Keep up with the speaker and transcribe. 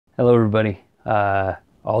Hello everybody,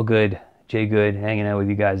 all good, Jay Good, hanging out with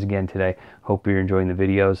you guys again today. Hope you're enjoying the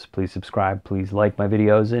videos. Please subscribe, please like my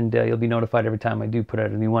videos, and you'll be notified every time I do put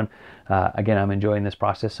out a new one. Again, I'm enjoying this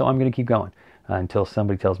process, so I'm going to keep going until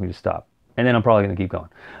somebody tells me to stop. And then I'm probably going to keep going.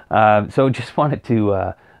 So just wanted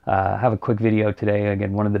to have a quick video today.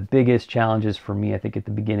 Again, one of the biggest challenges for me, I think at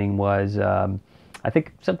the beginning was, I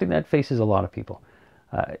think something that faces a lot of people.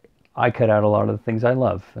 I cut out a lot of the things I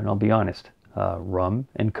love, and I'll be honest. Rum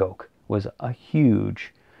and Coke was a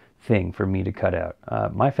huge thing for me to cut out.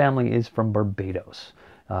 My family is from Barbados.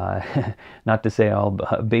 Not to say all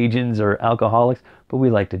Bajans are alcoholics, but we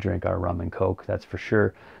like to drink our rum and Coke, that's for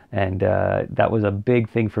sure. And that was a big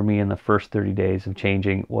thing for me in the first 30 days of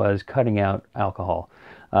changing, was cutting out alcohol.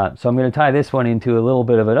 So I'm going to tie this one into a little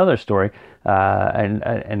bit of another story, and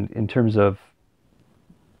in terms of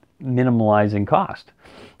minimalizing cost.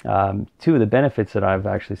 Two of the benefits that I've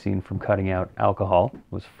actually seen from cutting out alcohol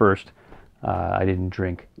was, first, I didn't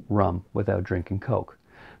drink rum without drinking Coke.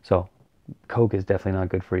 So Coke is definitely not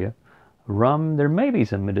good for you. Rum, there may be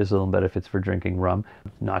some medicinal benefits for drinking rum.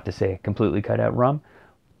 Not to say completely cut out rum,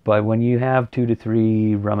 but when you have 2 to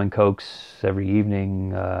 3 rum and Cokes every evening,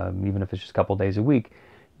 even if it's just a couple days a week,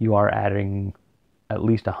 you are adding at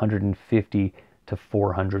least 150 to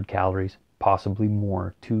 400 calories, possibly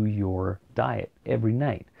more, to your diet every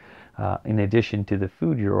night. In addition to the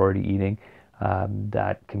food you're already eating,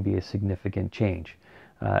 that can be a significant change,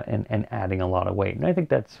 and adding a lot of weight. And I think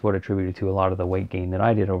that's what attributed to a lot of the weight gain that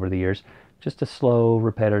I did over the years. Just a slow,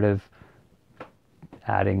 repetitive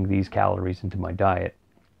adding these calories into my diet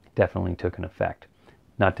definitely took an effect.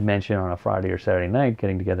 Not to mention on a Friday or Saturday night,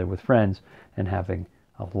 getting together with friends and having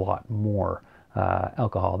a lot more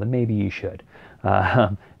alcohol than maybe you should.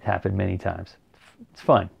 It's happened many times. It's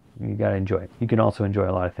fun. You got to enjoy it. You can also enjoy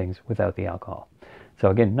a lot of things without the alcohol. So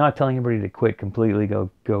again, not telling everybody to quit completely,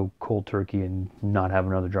 go cold turkey and not have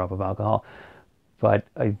another drop of alcohol, but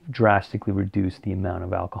I drastically reduced the amount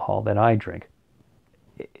of alcohol that I drink.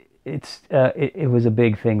 It was a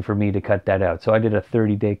big thing for me to cut that out. So I did a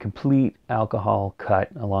 30-day complete alcohol cut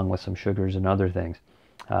along with some sugars and other things.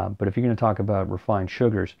 But if you're going to talk about refined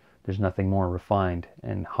sugars, there's nothing more refined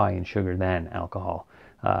and high in sugar than alcohol.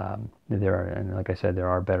 There are, and like I said, there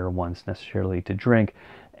are better ones necessarily to drink.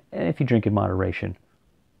 And if you drink in moderation,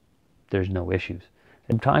 there's no issues.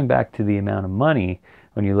 And tying back to the amount of money,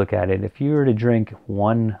 when you look at it, if you were to drink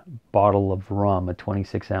one bottle of rum, a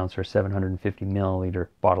 26 ounce or 750 milliliter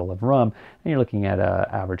bottle of rum, and you're looking at an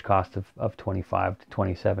average cost of $25 to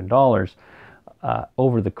 $27,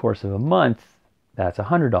 over the course of a month, that's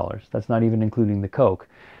 $100. That's not even including the Coke.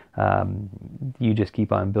 You just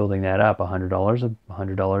keep on building that up,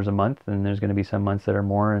 $100 a month, and there's going to be some months that are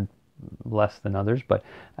more and less than others, but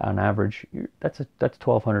on average, that's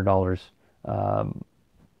 $1,200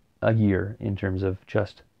 a year in terms of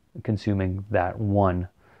just consuming that one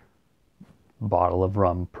bottle of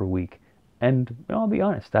rum per week. And I'll be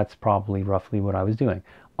honest, that's probably roughly what I was doing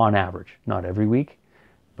on average. Not every week,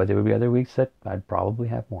 but there would be other weeks that I'd probably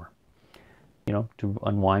have more. You know, to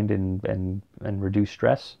unwind and reduce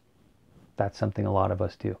stress, that's something a lot of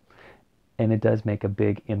us do. And it does make a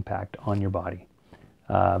big impact on your body.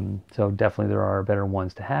 So definitely there are better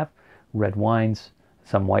ones to have. Red wines,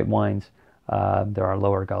 some white wines. There are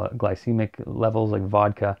lower glycemic levels like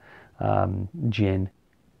vodka, gin.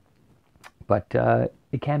 But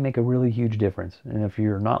it can make a really huge difference. And if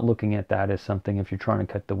you're not looking at that as something, if you're trying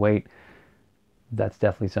to cut the weight, that's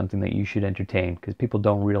definitely something that you should entertain, because people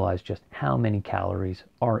don't realize just how many calories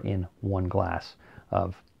are in one glass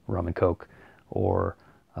of rum and Coke, or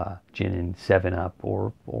gin and 7-Up,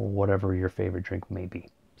 or whatever your favorite drink may be.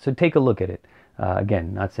 So take a look at it.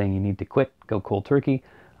 Again, not saying you need to quit, go cold turkey.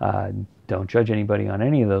 Don't judge anybody on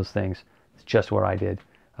any of those things. It's just what I did.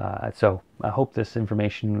 So I hope this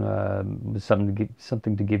information was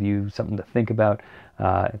something to give you something to think about.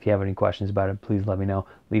 If you have any questions about it, please let me know.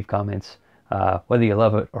 Leave comments. Whether you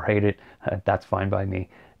love it or hate it, that's fine by me.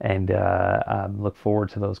 And look forward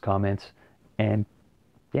to those comments. And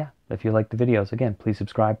yeah, if you like the videos, again, please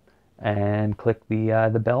subscribe and click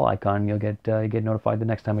the bell icon. You'll get notified the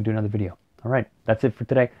next time I do another video. All right, that's it for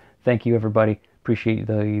today. Thank you, everybody. Appreciate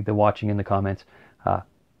the watching and the comments.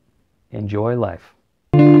 Enjoy life.